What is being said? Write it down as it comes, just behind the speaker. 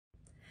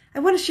I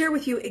want to share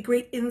with you a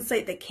great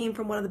insight that came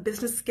from one of the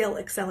Business Scale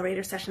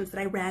Accelerator sessions that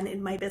I ran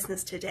in my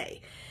business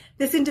today.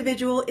 This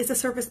individual is a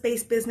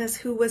service-based business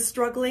who was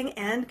struggling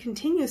and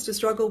continues to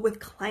struggle with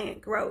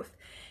client growth.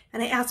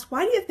 And I asked,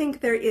 why do you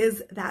think there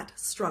is that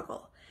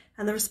struggle?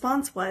 And the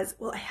response was,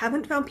 well, I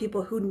haven't found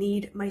people who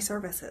need my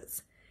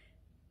services.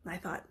 And I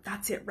thought,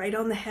 that's it, right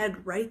on the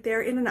head, right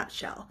there in a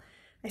nutshell.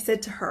 I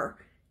said to her,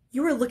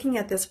 you are looking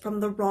at this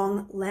from the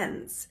wrong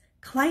lens.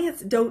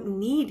 Clients don't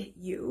need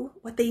you.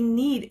 What they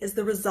need is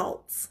the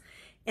results.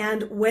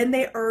 And when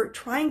they are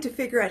trying to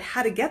figure out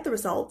how to get the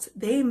results,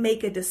 they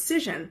make a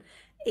decision,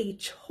 a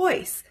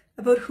choice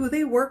about who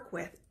they work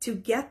with to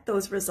get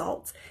those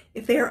results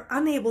if they are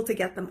unable to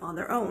get them on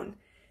their own.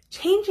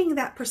 Changing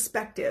that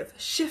perspective,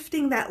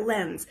 shifting that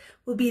lens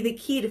will be the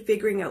key to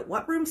figuring out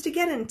what rooms to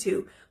get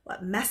into,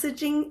 what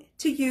messaging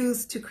to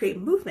use to create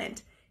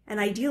movement, and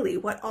ideally,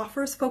 what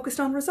offers focused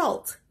on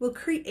results will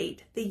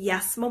create the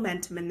yes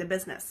momentum in the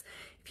business.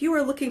 If you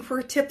are looking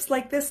for tips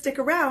like this, stick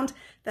around.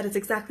 That is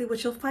exactly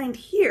what you'll find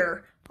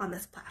here on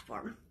this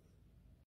platform.